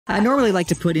I normally like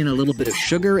to put in a little bit of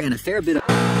sugar and a fair bit of...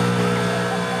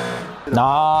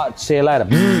 Nah, see you later.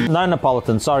 No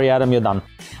Neapolitan. Sorry, Adam, you're done.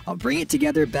 I'll bring it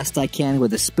together best I can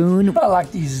with a spoon. I like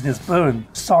to use the spoon.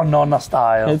 So Nonna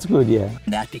style. It's good, yeah.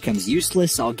 That becomes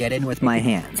useless, I'll get in with my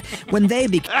hands. When they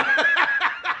become...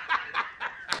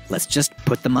 Let's just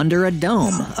put them under a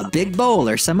dome, a big bowl,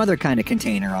 or some other kind of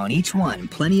container on each one.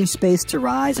 Plenty of space to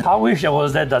rise. I wish I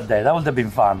was there that day. That would have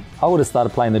been fun. I would have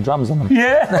started playing the drums on them.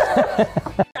 Yeah.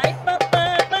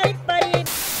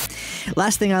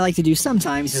 Last thing I like to do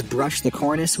sometimes is brush the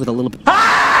cornice with a little bit...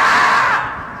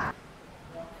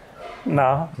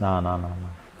 No. No.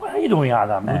 What are you doing,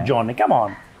 Adam? With Johnny, come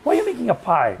on. Why are you making a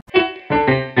pie?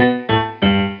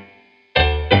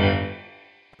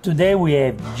 Today we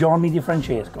have Johnny Di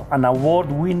Francesco, an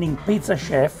award-winning pizza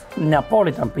chef,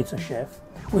 Neapolitan pizza chef,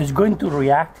 who is going to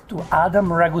react to Adam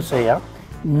Ragusea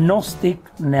no-stick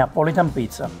Neapolitan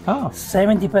pizza. Oh.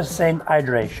 70%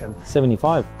 hydration.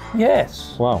 75.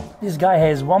 Yes. Wow. This guy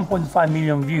has 1.5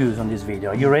 million views on this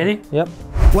video. You ready? Yep.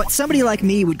 What somebody like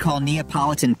me would call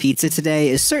Neapolitan pizza today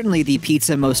is certainly the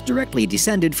pizza most directly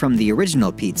descended from the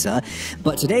original pizza,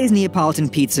 but today's Neapolitan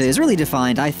pizza is really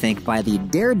defined, I think, by the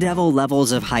daredevil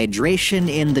levels of hydration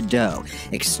in the dough.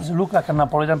 Does it look like a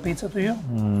Napoletan pizza to you?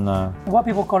 No. Why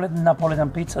people call it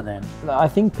Napoletan pizza then? I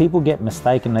think people get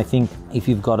mistaken. I think if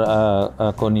you've got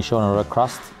a cornichon or a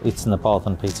crust, it's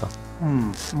Neapolitan pizza.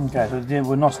 Okay, so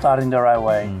we're not starting the right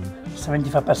way.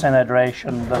 75%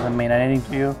 hydration doesn't mean anything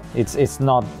to you? It's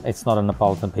not a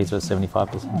Neapolitan pizza at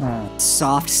 75%.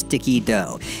 Soft, sticky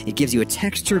dough. It gives you a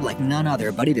texture like none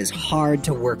other, but it is hard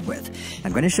to work with.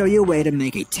 I'm going to show you a way to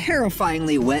make a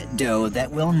terrifyingly wet dough that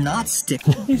will not stick.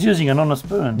 He's using it on a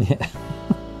spoon. Yeah.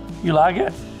 You like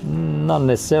it? Not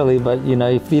necessarily, but you know,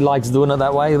 if he likes doing it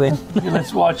that way, then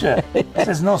let's watch it.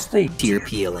 There's no stick. To your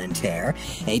peel and tear.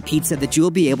 A pizza that you'll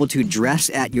be able to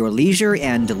dress at your leisure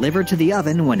and deliver to the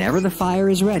oven whenever the fire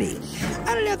is ready.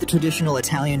 I don't have the traditional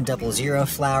Italian 00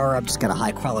 flour. I've just got a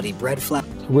high-quality bread flour.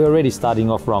 we're already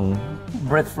starting off wrong.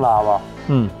 Bread flour.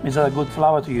 Is that a good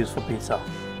flour to use for pizza?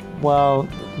 Well,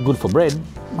 good for bread.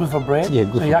 Good for bread? Yeah,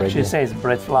 good for bread. So it actually says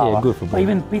bread flour. Yeah, good for bread. But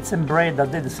even pizza and bread, are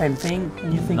they the same thing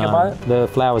when you think about it? The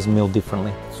flour is milled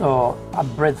differently. So a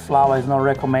bread flour is not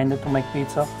recommended to make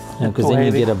pizza? Yeah, because then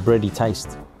you get a bready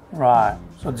taste. Right.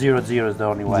 So 00 is the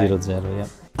only way. 00, yeah.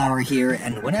 Flour here,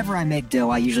 and whenever I make dough,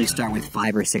 I usually start with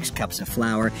 5 or 6 cups of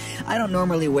flour. I don't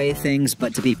normally weigh things,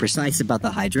 but to be precise about the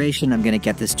hydration, I'm going to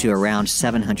get this to around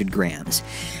 700 grams.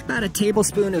 About a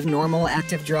tablespoon of normal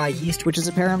active dry yeast, which is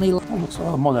apparently... It looks a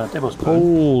lot more than a tablespoon.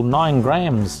 Oh, 9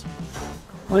 grams.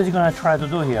 What is he going to try to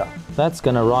do here? That's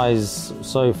going to rise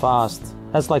so fast.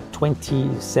 That's like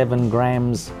 27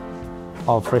 grams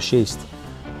of fresh yeast.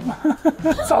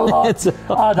 That's a lot.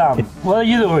 Adam, what are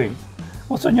you doing?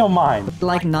 What's on your mind?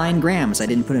 Like 9 grams. I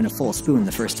didn't put in a full spoon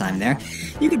the first time there.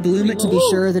 You could bloom it to be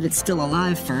sure that it's still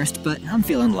alive first, but I'm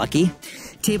feeling lucky.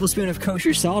 Tablespoon of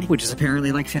kosher salt, which is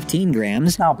apparently like 15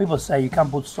 grams. Now, people say you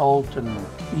can't put salt and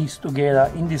yeast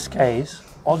together. In this case,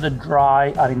 all the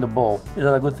dry are in the bowl. Is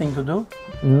that a good thing to do?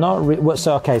 Not really.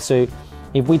 So, okay, so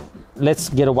if we... Let's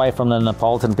get away from the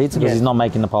Neapolitan pizza because he's not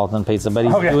making Neapolitan pizza, but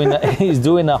he's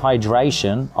doing a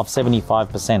hydration of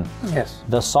 75%. Yes.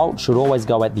 The salt should always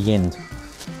go at the end.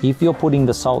 If you're putting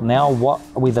the salt now,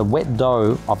 with a wet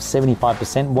dough of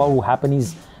 75%, what will happen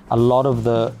is a lot of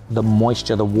the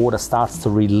moisture, the water starts to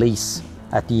release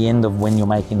at the end of when you're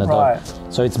making the dough.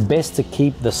 So it's best to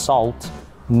keep the salt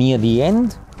near the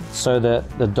end so that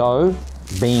the dough,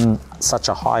 being such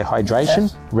a high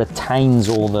hydration, retains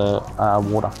all the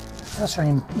water. That's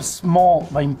a small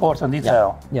but important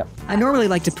detail. Yep. I normally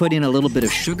like to put in a little bit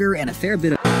of sugar and a fair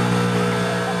bit of...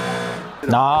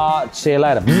 Nah, see you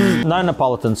later. No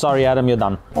Neapolitan. Sorry, Adam, you're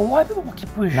done. Well, why people keep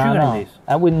putting sugar in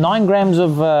this? With 9 grams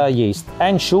of yeast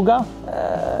and sugar.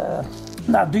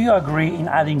 Now, do you agree in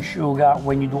adding sugar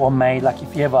when you do homemade? Like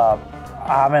if you have a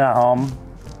oven at home,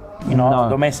 you know,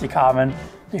 domestic oven,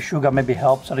 the sugar maybe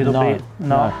helps a little bit?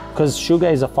 No, because sugar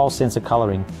is a false sense of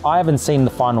colouring. I haven't seen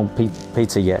the final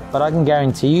pizza yet, but I can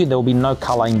guarantee you there will be no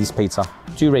colour in this pizza.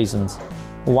 2 reasons.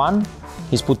 1,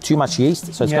 he's put too much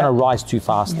yeast, so it's going to rise too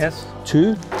fast.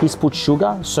 2, he's put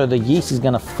sugar, so the yeast is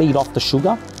going to feed off the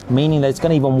sugar, meaning that it's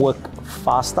going to even work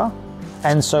faster.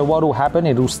 And so what will happen,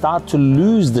 it will start to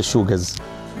lose the sugars.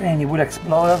 And it will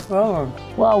explode as well? Or?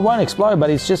 Well, it won't explode,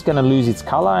 but it's just going to lose its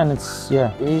colour, and it's,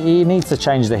 it needs to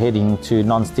change the heading to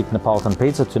non-stick Neapolitan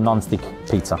pizza to non-stick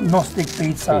pizza. Non-stick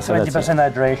pizza, 70%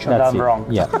 hydration, that's wrong.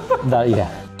 Yeah,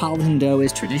 Neapolitan dough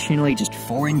is traditionally just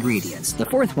 4 ingredients, the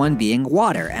 4th one being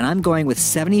water, and I'm going with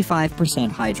 75%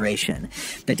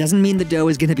 hydration. That doesn't mean the dough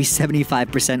is going to be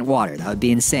 75% water. That would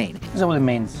be insane. This is what it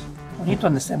means. We need to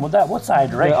understand what's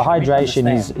hydration. The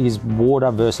hydration is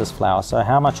water versus flour. So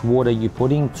how much water you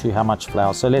putting to how much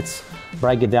flour. So let's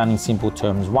break it down in simple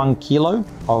terms. 1 kilo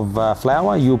of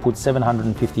flour, you'll put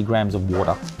 750 grams of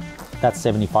water. That's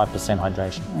 75%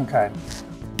 hydration. Okay.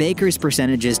 Baker's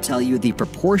percentages tell you the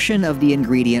proportion of the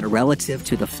ingredient relative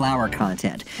to the flour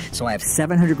content. So I have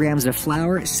 700 grams of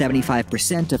flour,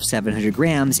 75% of 700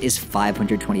 grams is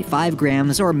 525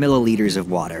 grams or milliliters of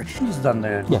water. He's done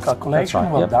the Yes, calculation, that's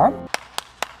right, well yep. done.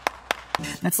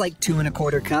 That's like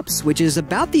 2¼ cups, which is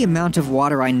about the amount of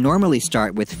water I normally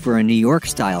start with for a New York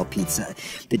style pizza.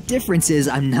 The difference is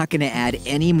I'm not going to add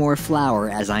any more flour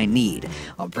as I need.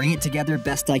 I'll bring it together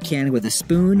best I can with a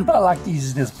spoon. I like to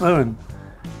use the spoon.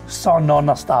 So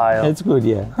nonna style. It's good,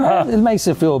 yeah. It makes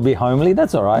it feel a bit homely,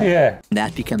 that's all right. Yeah.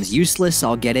 That becomes useless,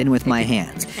 I'll get in with my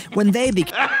hands. When they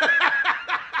become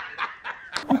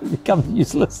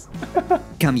useless.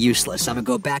 useless, I'm gonna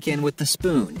go back in with the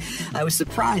spoon. I was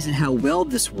surprised at how well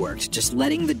this worked, just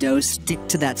letting the dough stick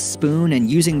to that spoon and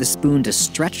using the spoon to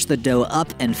stretch the dough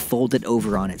up and fold it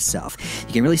over on itself.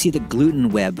 You can really see the gluten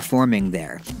web forming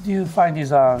there. Do you find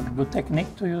this a good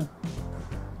technique to use?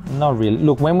 Not really.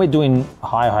 Look, when we're doing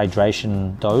high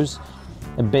hydration doughs,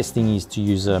 the best thing is to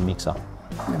use a mixer.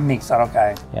 The mixer,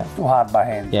 okay. Yeah. Too hard by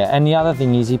hand. Yeah, and the other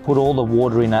thing is you put all the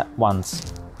water in at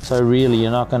once. So really,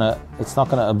 it's not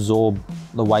gonna absorb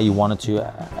the way you want it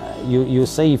to. You'll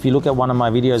see if you look at one of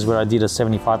my videos where I did a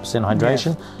 75%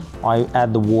 hydration, Yes. I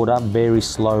add the water very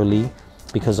slowly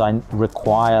because I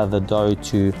require the dough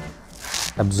to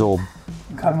absorb.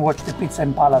 You can watch the Pizza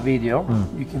Impala video.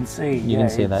 You can see. You can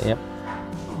see that, yep.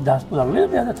 It does put a little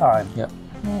bit at a time. Yep.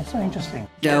 Yeah, so interesting.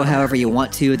 Dough however you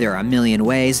want to, there are a million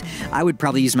ways. I would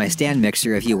probably use my stand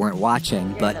mixer if you weren't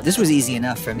watching, but this was easy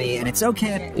enough for me, and it's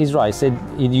okay. He's right, he said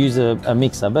you'd use a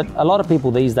mixer, but a lot of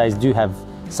people these days do have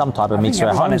some type of mixer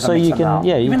at home, so you can,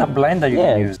 yeah, even a blender you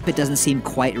can use. If it doesn't seem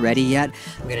quite ready yet,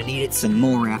 I'm going to need it some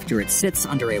more after it sits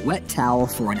under a wet towel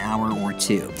for an hour or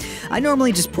 2. I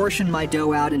normally just portion my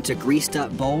dough out into greased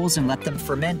up bowls and let them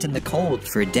ferment in the cold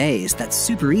for days. That's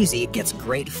super easy, it gets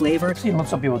great flavor. I've seen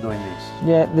lots of people doing this.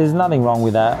 Yeah, there's nothing wrong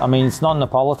with that. I mean, it's not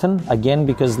Neapolitan, again,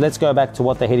 because let's go back to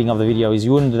what the heading of the video is.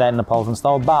 You wouldn't do that in Neapolitan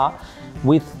style, but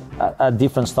with a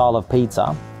different style of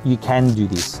pizza, you can do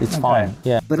this. It's fine.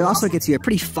 Yeah. But it also gets you a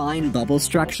pretty fine bubble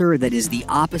structure that is the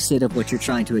opposite of what you're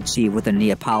trying to achieve with a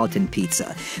Neapolitan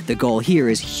pizza. The goal here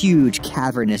is huge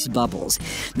cavernous bubbles.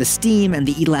 The steam and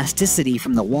the elasticity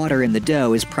from the water in the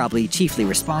dough is probably chiefly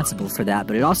responsible for that,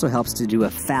 but it also helps to do a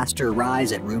faster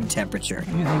rise at room temperature.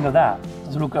 What do you think of that?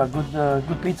 Does it look a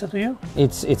good pizza to you?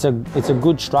 It's a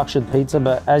good structured pizza,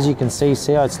 but as you can see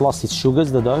how it's lost its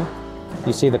sugars, the dough.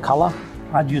 You see the color?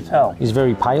 How do you tell? It's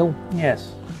very pale.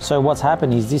 Yes. So what's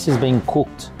happened is this is being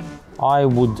cooked, I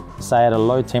would say, at a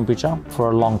low temperature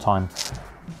for a long time.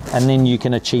 And then you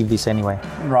can achieve this anyway.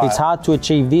 Right. It's hard to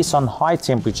achieve this on high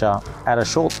temperature at a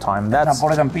short time. That's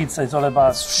Napoletan pizza is all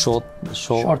about short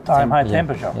time, high yeah,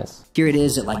 temperature. Yes. Here it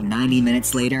is at like 90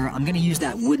 minutes later. I'm going to use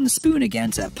that wooden spoon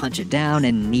again to punch it down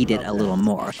and knead it a little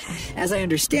more. As I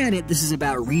understand it, this is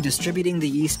about redistributing the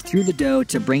yeast through the dough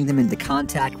to bring them into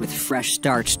contact with fresh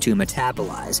starch to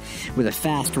metabolize. With a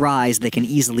fast rise, they can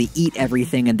easily eat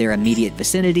everything in their immediate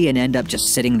vicinity and end up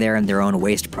just sitting there in their own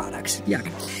waste products. Yuck.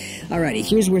 Alrighty,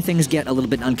 here's where things get a little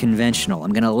bit unconventional.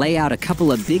 I'm going to lay out a couple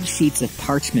of big sheets of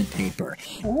parchment paper.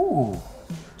 Ooh,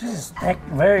 this is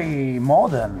very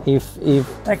modern. If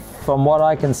from what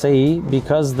I can see,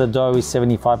 because the dough is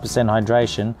 75%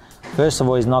 hydration, first of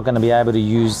all, he's not going to be able to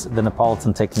use the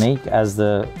Neapolitan technique, as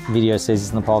the video says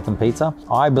it's Neapolitan pizza.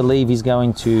 I believe he's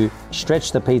going to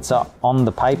stretch the pizza on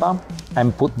the paper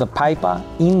and put the paper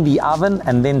in the oven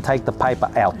and then take the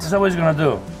paper out. This is what he's going to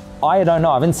do. I don't know.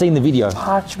 I haven't seen the video.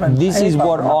 Parchment This paper is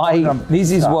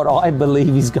what I believe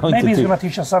he's going to do. Maybe he's going to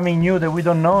teach us something new that we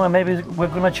don't know, and maybe we're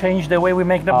going to change the way we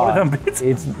make Napoletan pizza.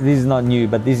 This is not new,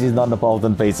 but this is not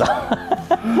Neapolitan pizza.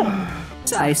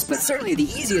 Nice, but certainly the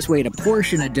easiest way to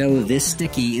portion a dough this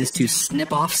sticky is to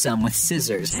snip off some with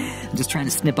scissors. I'm just trying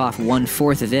to snip off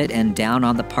 1/4 of it and down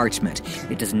on the parchment.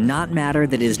 It does not matter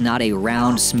that it is not a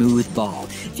round, smooth ball.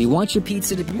 If you want your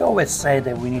pizza to be... You always say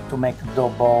that we need to make the dough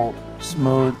ball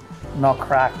smooth, no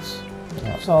cracks.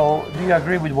 Yeah. So, do you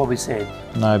agree with what we said?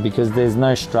 No, because there's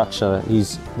no structure.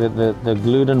 The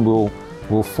gluten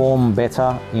will form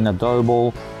better in a dough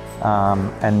ball,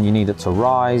 and you need it to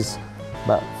rise.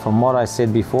 But from what I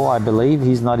said before, I believe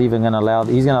he's not even going to allow.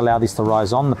 He's going to allow this to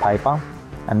rise on the paper,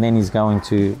 and then he's going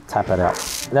to tap it out.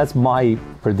 That's my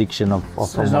prediction of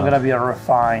So it's not going to be a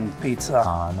refined pizza.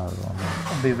 No.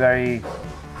 It'll be very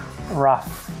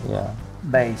rough. Yeah.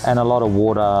 Base. And a lot of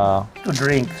water to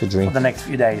drink for the next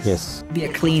few days. Yes. Be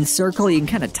a clean circle. You can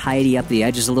kind of tidy up the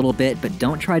edges a little bit, but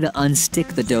don't try to unstick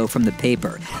the dough from the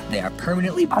paper. They are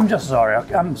permanently... I'm just sorry.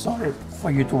 I'm sorry for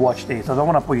you to watch this. I don't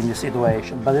want to put you in this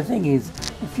situation. But the thing is,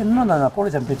 if you're not a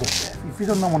Napolitan pizza chef, if you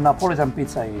don't know what Napolitan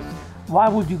pizza is, why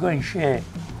would you go and share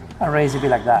a recipe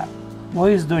like that? What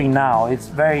he's doing now, it's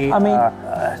very,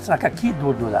 it's like a kid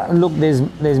would do that. Look,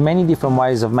 there's many different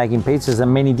ways of making pizzas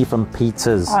and many different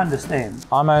pizzas. I understand.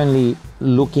 I'm only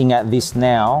looking at this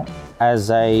now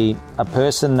as a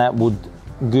person that would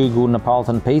Google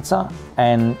Napolitan pizza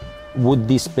and would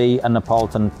this be a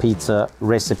Napolitan pizza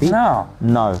recipe? No.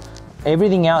 No.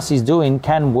 Everything else he's doing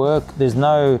can work. There's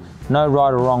no right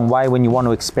or wrong way when you want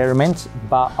to experiment,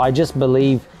 but I just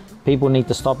believe people need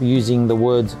to stop using the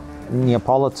words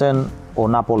Neapolitan or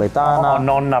Napoletana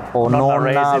or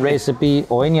nonna recipe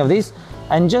or any of this,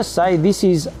 and just say this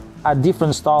is a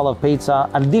different style of pizza,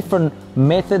 a different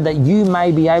method that you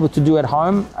may be able to do at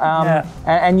home,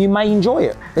 and you may enjoy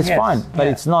it. It's fine, but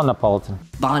it's not Napolitan.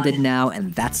 Bonded now,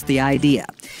 and that's the idea.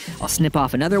 I'll snip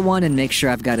off another one and make sure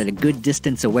I've got it a good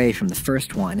distance away from the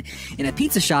first one. In a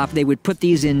pizza shop, they would put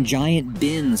these in giant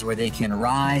bins where they can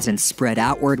rise and spread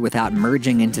outward without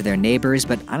merging into their neighbors,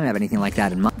 but I don't have anything like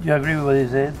that in mind. Do you agree with what he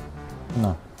said?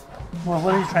 No. Well,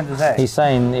 what are you trying to say? He's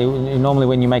saying normally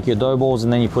when you make your dough balls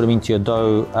and then you put them into your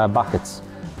dough buckets.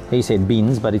 He said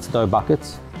bins, but it's dough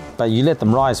buckets. But you let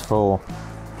them rise for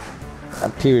a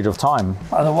period of time.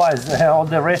 Otherwise, all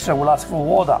the restaurant will ask for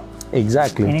water.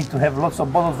 Exactly. You need to have lots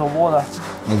of bottles of water.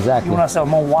 Exactly. You want to sell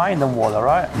more wine than water,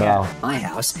 right? Yeah. My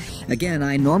house, again,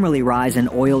 I normally rise in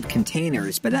oiled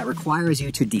containers, but that requires you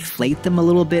to deflate them a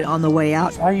little bit on the way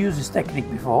out. So I used this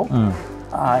technique before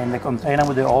in the container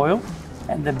with the oil.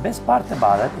 And the best part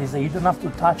about it is that you don't have to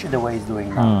touch it the way it's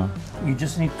doing now. You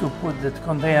just need to put the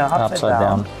container upside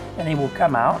down and it will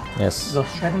come out. Yes. Go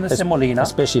straight in the semolina.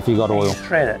 Especially if you got oil.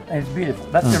 Shred it, and it's beautiful.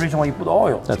 That's the reason why you put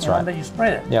oil. That's right. And then you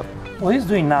spread it. Yep. What he's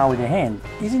doing now with the hand,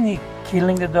 isn't he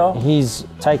killing the dough? He's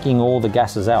taking all the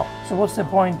gases out. So what's the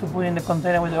point to put in the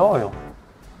container with the oil?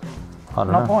 I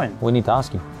don't know. No point. We need to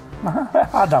ask him.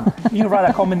 Adam, you write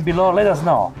a comment below, let us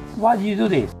know. Why do you do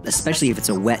this? Especially if it's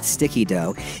a wet, sticky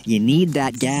dough, you need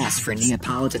that gas for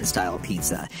Neapolitan style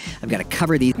pizza. I've got to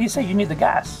cover these. You say you need the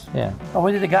gas. Yeah. But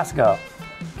where did the gas go?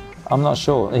 I'm not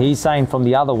sure. He's saying from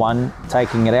the other one,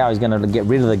 taking it out, he's going to get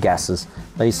rid of the gases.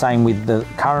 But he's saying with the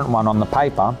current one on the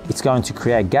paper, it's going to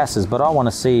create gases. But I want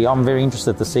to see, I'm very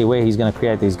interested to see where he's going to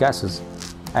create these gases.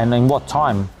 And in what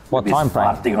time, what time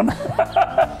frame.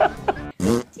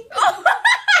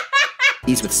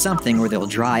 These with something or they'll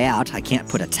dry out. I can't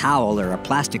put a towel or a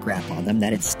plastic wrap on them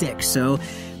that it sticks, so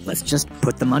let's just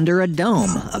put them under a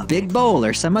dome, a big bowl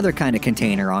or some other kind of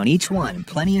container on each one.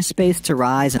 Plenty of space to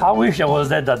rise. I wish I was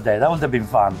there that day. That would have been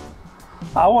fun.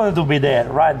 I wanted to be there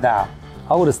right now.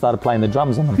 I would have started playing the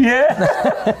drums on them.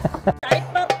 Yeah.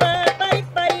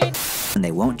 And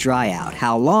they won't dry out.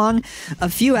 How long? A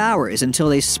few hours until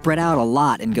they spread out a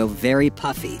lot and go very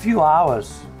puffy. A few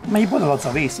hours. I mean, you put lots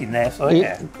of yeast in there, so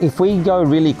yeah. If we go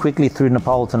really quickly through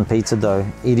Napolitan pizza dough,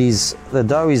 the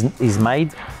dough is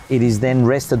made. It is then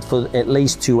rested for at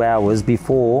least 2 hours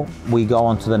before we go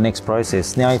on to the next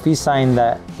process. Now, if he's saying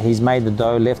that he's made the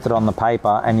dough, left it on the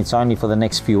paper, and it's only for the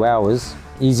next few hours,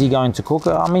 is he going to cook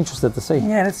it? I'm interested to see.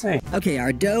 Yeah, let's see. Okay,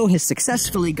 our dough has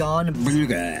successfully gone.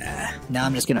 Now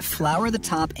I'm just going to flour the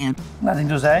top and... Nothing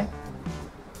to say?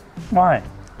 Why?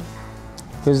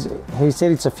 Because he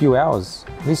said it's a few hours.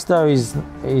 This dough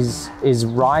is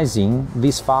rising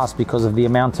this fast because of the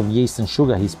amount of yeast and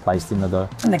sugar he's placed in the dough.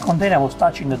 And the container was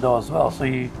touching the dough as well, so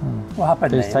what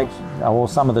happened there? Well,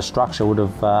 some of the structure would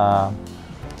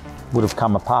have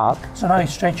come apart. So now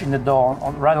he's stretching the dough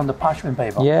right on the parchment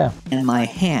paper. Yeah. In my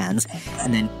hands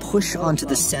and then push onto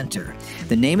the center.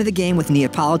 The name of the game with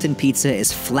Neapolitan pizza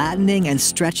is flattening and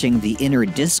stretching the inner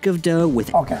disc of dough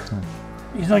with... Okay.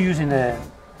 He's not using the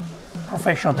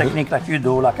professional technique like you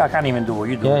do, like I can't even do what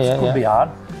you do. It could be hard.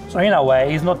 So in a way,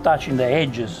 he's not touching the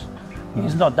edges.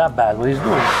 It's not that bad what he's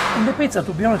doing. And the pizza,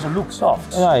 to be honest, it looks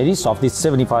soft. No, it is soft. It's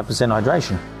 75%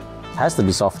 hydration. It has to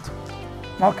be soft.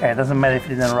 Okay, it doesn't matter if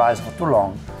it didn't rise for too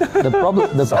long.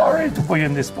 Sorry to put you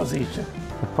in this position.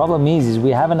 The problem is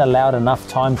we haven't allowed enough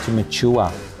time to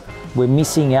mature. We're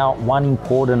missing out one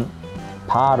important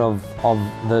part of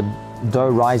the dough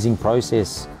rising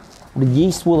process. The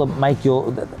yeast will make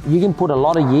you can put a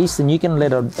lot of yeast and you can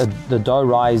let the dough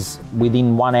rise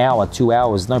within 1 hour, 2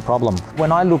 hours, no problem.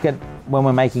 When I look at when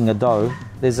we're making a dough,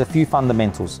 there's a few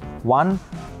fundamentals. One,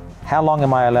 how long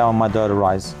am I allowing my dough to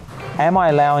rise? Am I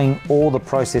allowing all the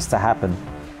process to happen?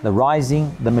 The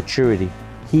rising, the maturity.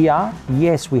 Here,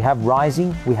 yes, we have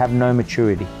rising, we have no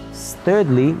maturity.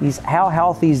 Thirdly, is how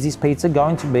healthy is this pizza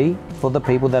going to be for the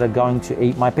people that are going to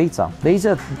eat my pizza? These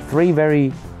are three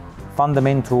very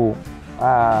fundamental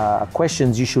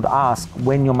questions you should ask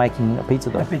when you're making a pizza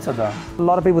dough. A pizza dough. A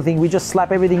lot of people think we just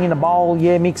slap everything in a bowl,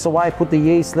 yeah, mix away, put the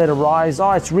yeast, let it rise.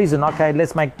 Oh, it's risen, okay,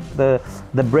 let's make the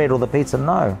bread or the pizza.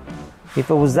 No. If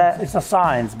it was that... It's a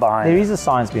science behind it. There is a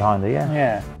science behind it, yeah.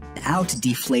 Yeah. Without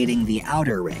deflating the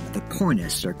outer ring, the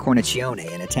cornice or cornicione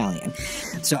in Italian.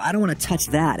 So I don't want to touch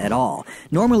that at all.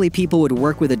 Normally people would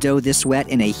work with a dough this wet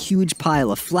in a huge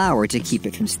pile of flour to keep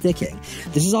it from sticking.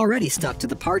 This is already stuck to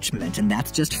the parchment and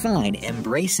that's just fine.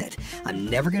 Embrace it. I'm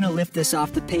never going to lift this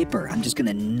off the paper. I'm just going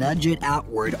to nudge it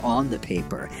outward on the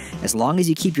paper. As long as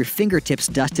you keep your fingertips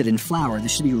dusted in flour,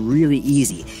 this should be really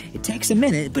easy. It takes a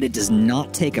minute, but it does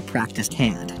not take a practiced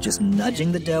hand. Just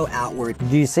nudging the dough outward.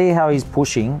 Do you see how he's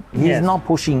pushing? He's Yes. not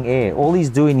pushing air. All he's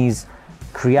doing is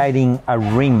creating a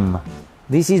rim.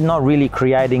 This is not really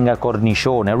creating a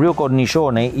cornicione. A real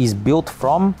cornicione is built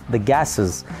from the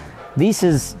gases.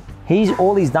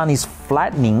 All he's done is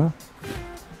flattening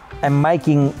and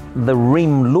making the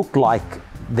rim look like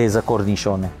there's a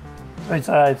cornicione.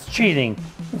 So it's cheating.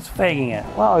 It's faking it.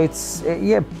 Well, it's,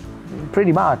 yeah,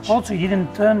 pretty much. Also, you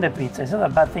didn't turn the pizza. It's not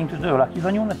a bad thing to do. Like, you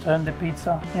don't want to turn the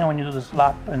pizza, you know, when you do the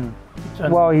slap and you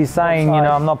turn. Well, he's saying, you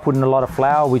know, I'm not putting a lot of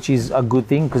flour, which is a good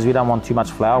thing because we don't want too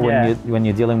much flour when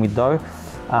you're dealing with dough.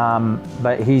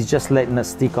 But he's just letting it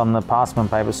stick on the parchment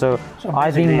paper. So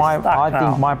I think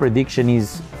my prediction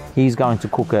is he's going to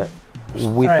cook it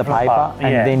with the paper,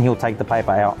 and then he'll take the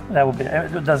paper out. That would be.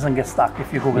 It doesn't get stuck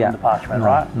if you cook it in the parchment,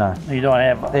 right? No. You don't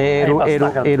have.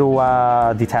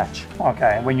 It'll detach.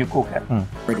 Okay, when you cook it.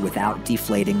 Without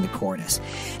deflating the cornice.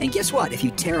 And guess what? If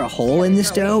you tear a hole in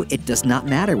this dough, it does not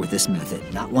matter with this method,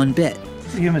 not one bit.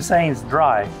 So you're saying it's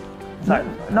dry. It's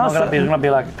not gonna be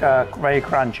like very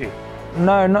crunchy.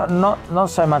 No, not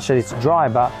so much that it's dry,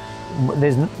 but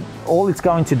all it's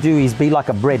going to do is be like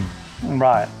a bread.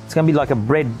 Right. It's going to be like a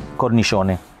bread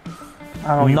cornicione.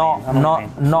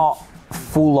 Not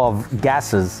full of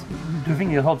gases. Do you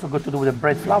think it's also got to do with the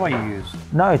bread flour you use?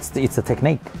 No, it's a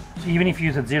technique. So even if you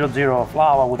use a 00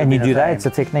 flour, and you do that, it's a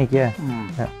technique, yeah.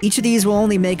 Each of these will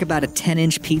only make about a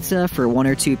 10-inch pizza for 1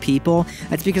 or 2 people.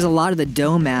 That's because a lot of the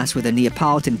dough mass with a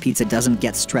Neapolitan pizza doesn't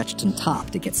get stretched and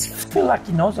topped. It gets... I feel like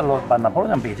he knows a lot about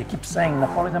Napoletan pizza. He keeps saying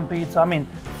Napoletan pizza. I mean,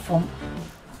 from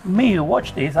me who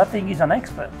watch this, I think he's an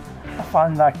expert. I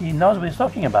find like he knows what he's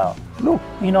talking about. Look,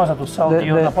 he knows how to sell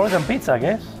you Napoletan pizza, I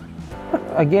guess.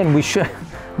 Again, we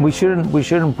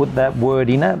shouldn't put that word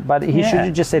in it, but he should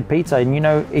have just said pizza. And you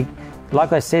know,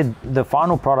 like I said, the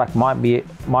final product might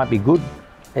be good.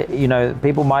 You know,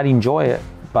 people might enjoy it,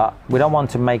 but we don't want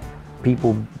to make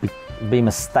people be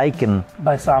mistaken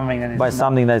by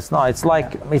something that's not. It's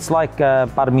like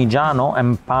Parmigiano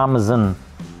and Parmesan.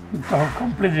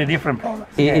 Completely different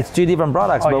products. It's 2 different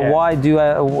products, but why do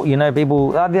you know,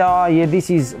 people? Oh yeah, this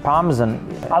is Parmesan.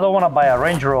 I don't want to buy a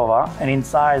Range Rover and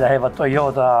inside I have a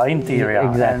Toyota interior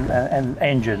and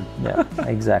engine. Yeah,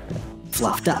 exactly.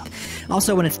 Fluffed up.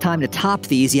 Also, when it's time to top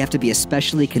these, you have to be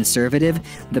especially conservative.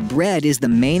 The bread is the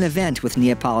main event with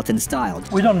Neapolitan style.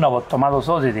 We don't know what tomato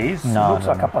sauce it is. It looks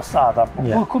like a passata.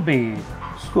 Yeah. It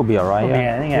could be all right.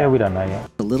 Yeah, we don't know yet.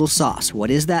 A little sauce. What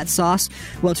is that sauce?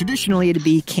 Well, traditionally it'd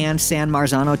be canned San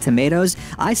Marzano tomatoes.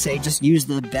 I say just use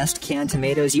the best canned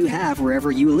tomatoes you have wherever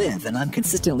you live, and I'm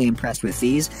consistently impressed with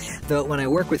these. Though when I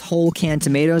work with whole canned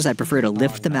tomatoes, I prefer to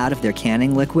lift them out of their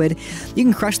canning liquid. You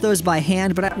can crush those by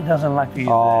hand, but he doesn't like to use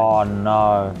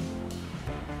no.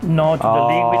 No to the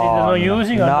liquid, he's not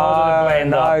using, or no to the blender?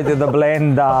 No, to the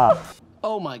blender.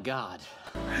 Oh my God.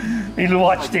 He'll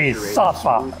watch this,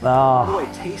 suffer. Oh,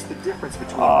 Taste the difference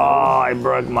between it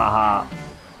broke my heart.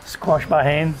 Squash by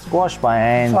hand. Squash by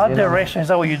hand. So at the restaurant, is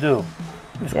that what you do?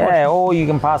 Or you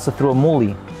can pass it through a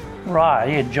mully.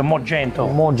 Right, more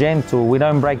gentle. More gentle. We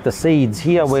don't break the seeds.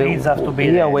 Here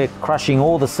we're crushing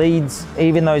all the seeds.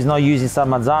 Even though he's not using San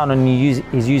Marzano and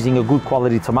he's using a good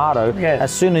quality tomato,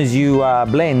 as soon as you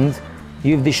blend,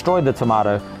 you've destroyed the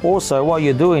tomato. Also, what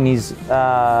you're doing is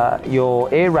you're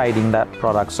aerating that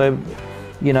product. So,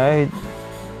 you know.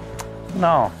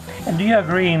 No. And do you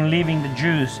agree in leaving the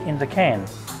juice in the can?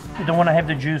 You don't want to have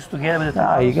the juice together with the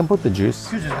tomatoes? No, you can put the juice.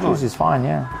 Juice is good. Juice is fine,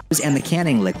 yeah. And the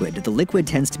canning liquid. The liquid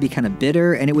tends to be kind of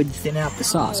bitter and it would thin out the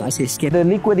sauce. I say skip. The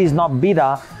liquid is not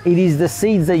bitter. It is the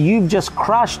seeds that you've just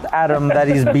crushed, Adam, that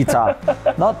is bitter.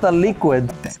 Not the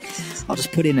liquid. I'll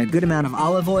just put in a good amount of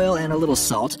olive oil and a little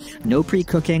salt. No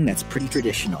pre-cooking, that's pretty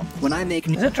traditional. When I make...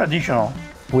 Is it traditional?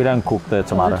 We don't cook the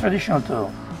tomato. It's traditional too.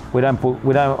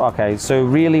 Okay, so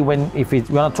really if we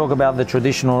want to talk about the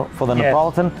traditional for the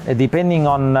Neapolitan, depending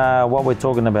on what we're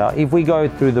talking about, if we go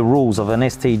through the rules of an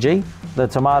STG, the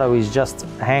tomato is just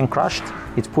hand crushed,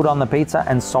 it's put on the pizza,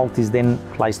 and salt is then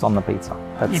placed on the pizza.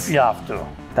 If you have to.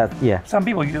 Yeah. Some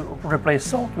people replace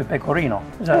salt with pecorino.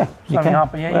 Is that you can. Yeah,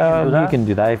 you can do that. You can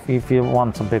do that if you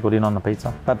want some pecorino on the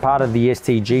pizza. But part of the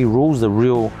STG rules, the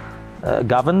real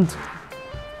governed,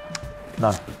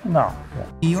 no. No.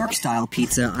 New York style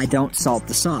pizza, I don't salt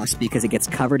the sauce because it gets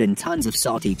covered in tons of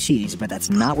salty cheese, but that's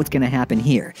not what's going to happen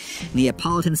here.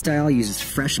 Neapolitan style uses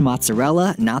fresh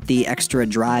mozzarella, not the extra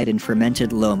dried and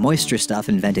fermented low moisture stuff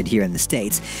invented here in the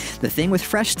States. The thing with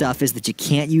fresh stuff is that you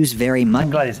can't use very much.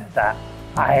 I'm glad you said that.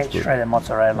 I hate shredded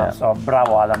mozzarella, so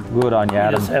bravo, Adam. Good on you,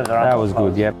 Adam. That was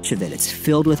good, yep. Of it. It's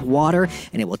filled with water,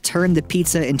 and it will turn the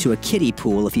pizza into a kiddie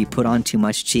pool if you put on too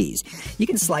much cheese. You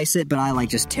can slice it, but I like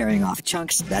just tearing off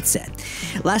chunks. That's it.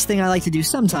 Last thing I like to do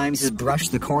sometimes is brush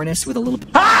the cornice with a little...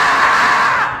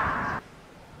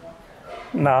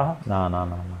 No.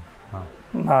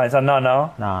 No, it's a no.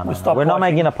 No. We're not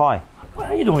making a pie.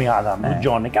 What are you doing, Adam? With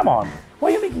Johnny? Come on. Why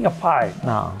are you making a pie?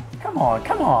 No. Come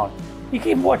on. You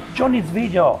can watch Johnny's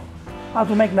video, how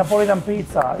to make Napolitan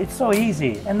pizza. It's so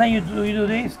easy. And then you do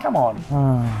this? Come on.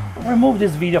 Remove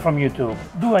this video from YouTube.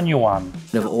 Do a new one.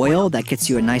 Of oil, that gets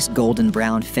you a nice golden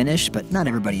brown finish, but not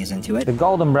everybody is into it. The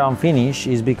golden brown finish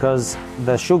is because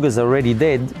the sugar's already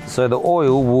dead, so the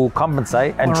oil will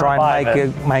compensate and try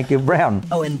and make it brown.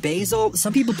 Oh, and basil,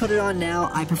 some people put it on now.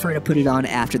 I prefer to put it on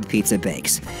after the pizza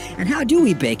bakes. And how do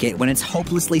we bake it when it's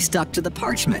hopelessly stuck to the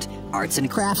parchment? Arts and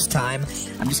crafts time.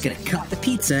 I'm just gonna cut the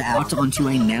pizza out onto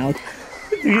a now...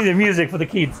 You need the music for the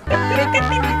kids.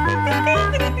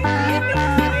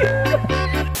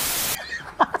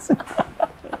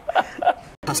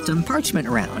 Custom parchment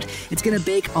round. It's gonna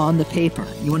bake on the paper.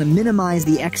 You want to minimize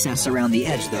the excess around the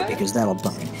edge though, because that'll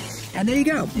burn. And there you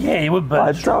go. Yeah, it would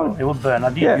burn. It would burn. I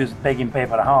did use baking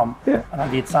paper at home. Yeah. And I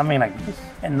did something like this.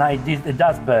 And it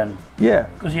does burn. Yeah.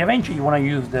 Because eventually you want to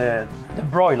use the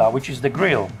broiler, which is the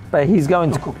grill. But he's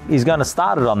going to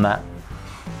start it on that.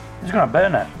 He's going to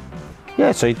burn it.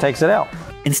 Yeah, so he takes it out.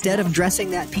 Instead of dressing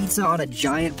that pizza on a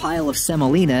giant pile of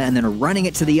semolina and then running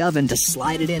it to the oven to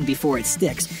slide it in before it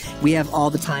sticks, we have all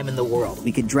the time in the world.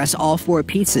 We could dress all 4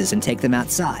 pizzas and take them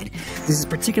outside. This is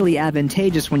particularly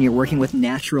advantageous when you're working with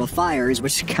natural fires,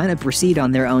 which kind of proceed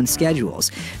on their own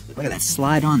schedules. Look at that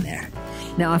slide on there.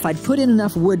 Now, if I'd put in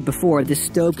enough wood before, this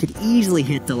stove could easily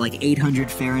hit the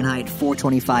 800 Fahrenheit,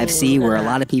 425 C, where a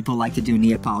lot of people like to do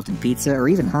Neapolitan pizza, or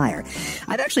even higher.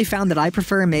 I've actually found that I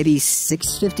prefer maybe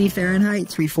 650 Fahrenheit,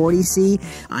 340 C.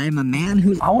 I am a man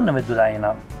who... I would never do that in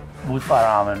a wood fire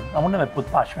oven. I would never put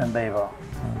parchment paper.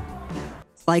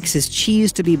 Likes his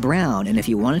cheese to be brown, and if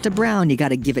you want it to brown, you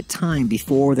gotta give it time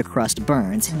before the crust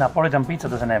burns. Napolitan pizza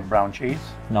doesn't have brown cheese.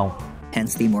 No.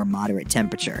 Hence the more moderate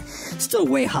temperature. Still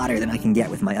way hotter than I can get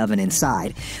with my oven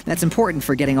inside. That's important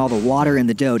for getting all the water in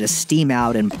the dough to steam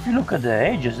out and... If you look at the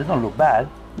edges, they don't look bad.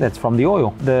 That's from the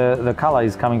oil. The color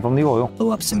is coming from the oil.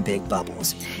 Blow up some big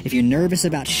bubbles. If you're nervous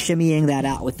about shimmying that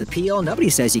out with the peel, nobody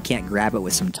says you can't grab it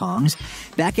with some tongs.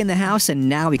 Back in the house, and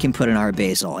now we can put in our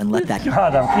basil and let that...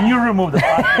 Adam, can you remove the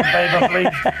parchment paper,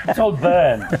 please? It's all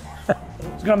burned.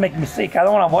 It's gonna make me sick. I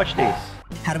don't want to watch this.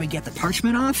 How do we get the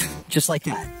parchment off? Just like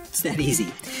that. It's that easy.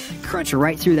 Crunch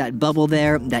right through that bubble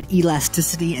there. That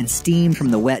elasticity and steam from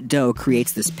the wet dough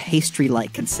creates this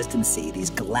pastry-like consistency, these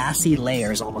glassy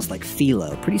layers almost like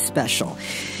phyllo. Pretty special.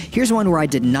 Here's one where I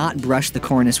did not brush the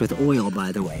cornice with oil,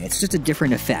 by the way. It's just a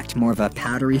different effect, more of a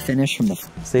powdery finish from the...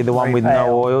 See the one with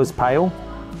no oil is pale?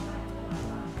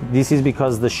 This is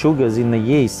because the sugars in the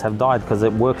yeast have died because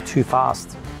it worked too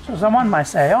fast. So someone might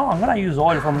say, oh, I'm going to use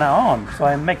oil from now on, so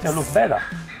I make it look better.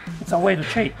 It's a way to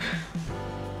cheat.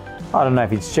 I don't know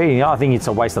if it's cheating. I think it's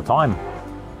a waste of time.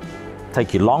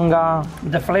 Take you longer.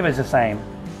 The flavor is the same.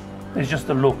 It's just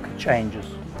the look changes.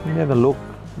 Yeah, the look.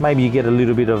 Maybe you get a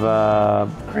little bit of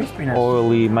crispiness.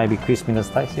 Oily, maybe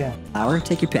crispiness taste, yeah. Flour,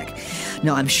 take your pick.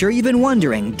 Now, I'm sure you've been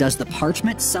wondering, does the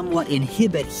parchment somewhat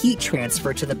inhibit heat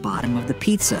transfer to the bottom of the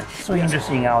pizza? So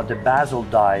interesting how the basil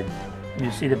died.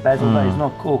 You see the basil died, it's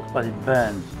not cooked, but it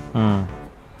burns. Oh,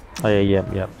 yeah.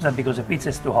 Is that because the pizza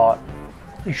is too hot?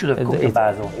 You should have cooked the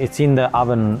basil. It's in the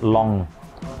oven long.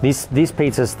 This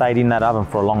pizza stayed in that oven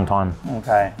for a long time.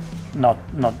 Okay, not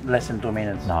less than 2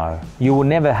 minutes. No, you will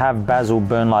never have basil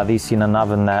burn like this in an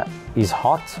oven that is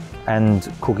hot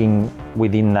and cooking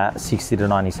within that 60 to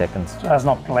 90 seconds. So that's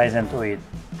not pleasant to eat.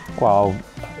 Well,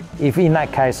 if in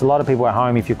that case, a lot of people at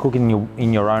home, if you're cooking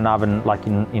in your own oven, like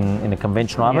in a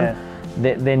conventional oven,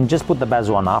 then just put the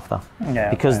basil on after. Yeah,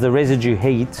 because okay. the residue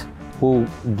heat will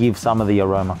give some of the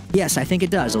aroma. Yes, I think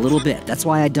it does, a little bit. That's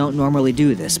why I don't normally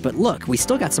do this. But look, we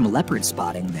still got some leopard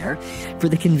spotting there. For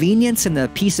the convenience and the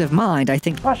peace of mind, I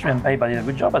think... Pashman and Paper did a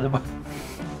good job at the...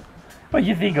 What do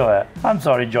you think of it? I'm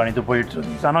sorry, Johnny, to put you through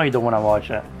this. I know you don't want to watch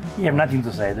it. You have nothing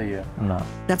to say, do you? No.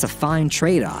 That's a fine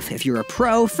trade-off. If you're a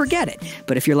pro, forget it.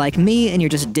 But if you're like me and you're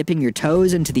just dipping your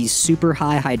toes into these super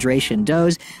high hydration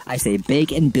doughs, I say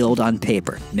bake and build on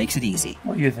paper. Makes it easy.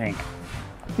 What do you think?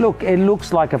 Look, it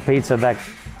looks like a pizza that,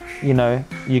 you know,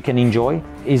 you can enjoy.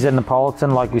 Is it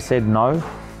Napolitan? Like we said, no.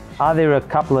 Are there a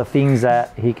couple of things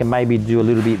that he can maybe do a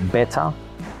little bit better?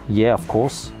 Yeah, of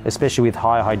course, especially with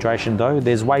high hydration dough.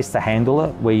 There's ways to handle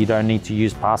it where you don't need to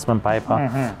use parchment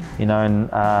paper, you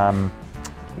know,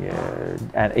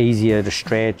 and easier to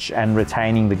stretch and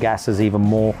retaining the gases even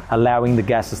more, allowing the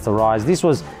gases to rise. This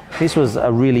was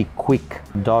a really quick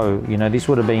dough. You know, this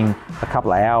would have been a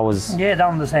couple of hours. Yeah,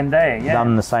 done the same day. Yeah.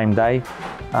 Done the same day.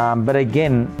 But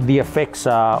again, the effects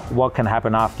are what can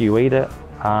happen after you eat it,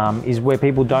 is where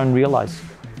people don't realize.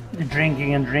 The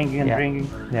drinking and drinking and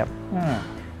drinking. Yep.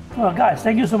 Well, guys,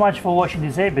 thank you so much for watching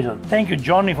this episode. Thank you,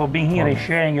 Johnny, for being here and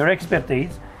sharing your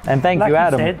expertise. And thank you,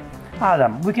 Adam. Said,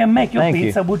 Adam, we can make your Thank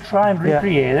pizza. you. We'll try and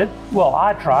recreate it. Well,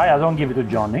 I try. I don't give it to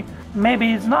Johnny.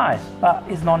 Maybe it's nice, but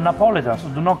it's not Napolitan, so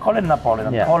do not call it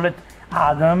Napolitan. Yeah. Call it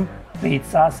Adam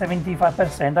Pizza 75%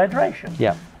 hydration.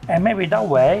 Yeah. And maybe that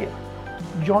way,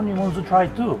 Johnny wants to try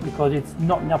too, because it's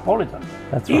not Napolitan.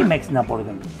 That's He right. makes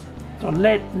Napolitan pizza. So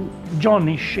let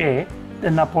Johnny share the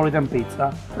Napolitan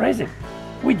pizza recipe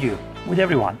with you, with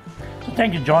everyone. So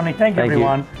thank you, Johnny. Thank you,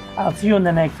 everyone. I'll see you in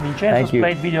the next Vincenzo's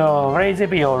Plate video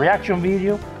recipe or reaction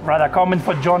video. Write a comment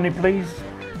for Johnny, please.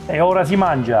 E ora si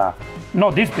mangia.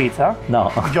 Not this pizza.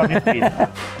 No. Johnny's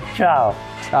pizza. Ciao.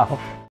 Ciao.